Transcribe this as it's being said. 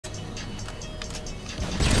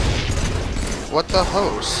What the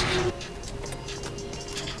host?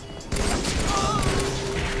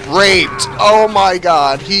 Raped! Oh my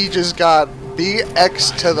god, he just got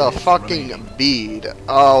BX to the fucking bead.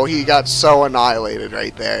 Oh, he got so annihilated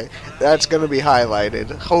right there. That's gonna be highlighted.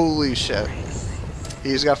 Holy shit.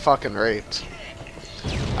 He just got fucking raped.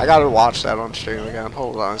 I gotta watch that on stream again.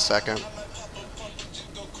 Hold on a second.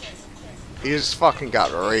 He just fucking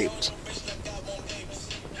got raped.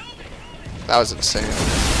 That was insane.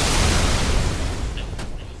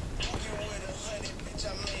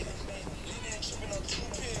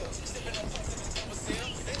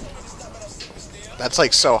 That's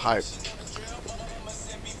like so hype.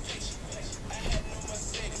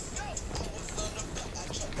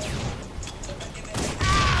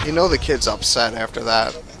 You know the kid's upset after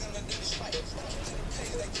that.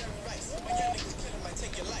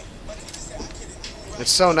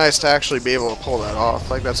 It's so nice to actually be able to pull that off.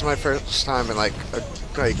 Like, that's my first time in like a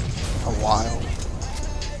while.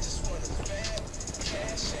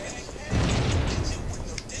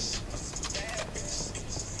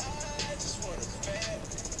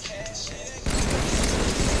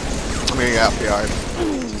 I'm gonna get out the yard.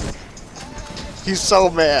 He's so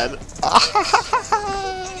mad.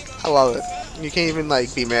 I love it. You can't even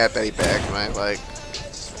like be mad that he backed, man. Like,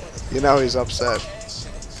 you know he's upset.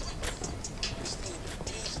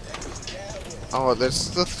 Oh, this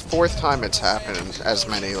is the 4th time it's happened as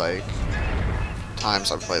many, like, times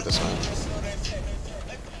I've played this one.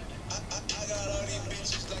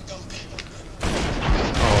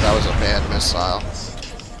 Oh, that was a bad missile.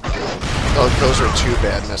 Oh, those are 2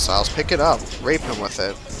 bad missiles. Pick it up. Rape him with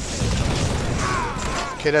it.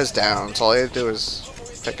 Kid has downs. All you have to do is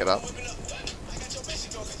pick it up.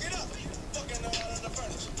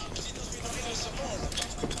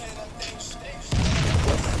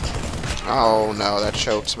 Oh no, that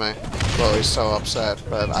chokes me. Chloe's so upset,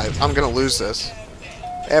 but I'm gonna lose this.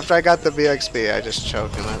 After I got the BXB, I just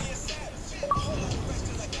choked in it.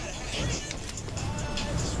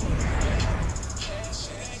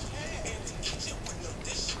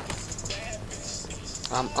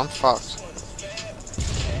 I'm fucked.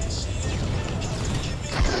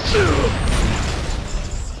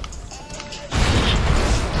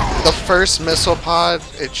 The first missile pod,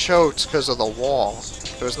 it choked because of the wall.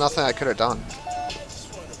 There was nothing I could have done.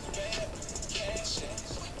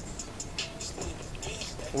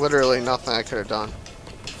 Literally nothing I could have done.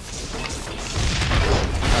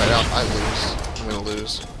 Alright, I lose. I'm gonna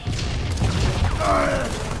lose.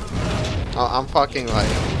 I'm fucking like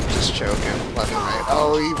just choking left and right.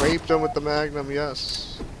 Oh, he raped him with the Magnum,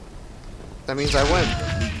 yes. That means I win.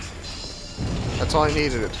 That's all I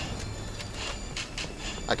needed.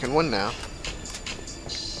 I can win now.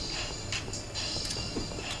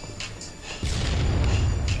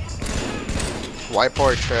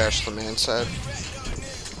 Whiteboard trash, the man said.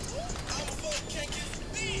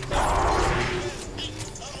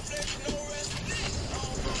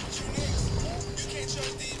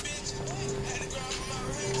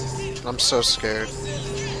 I'm so scared.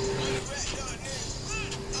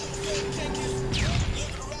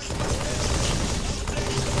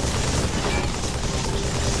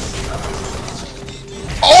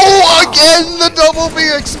 Oh, again, the double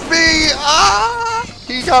BXB! Ah!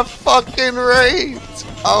 He got fucking raped!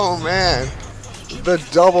 Oh, man. The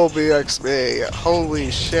double BXB.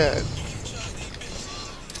 Holy shit.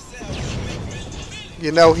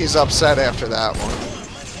 You know he's upset after that one.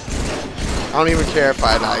 I don't even care if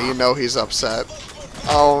I die. You know he's upset.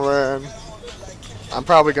 Oh, man. I'm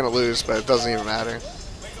probably gonna lose, but it doesn't even matter.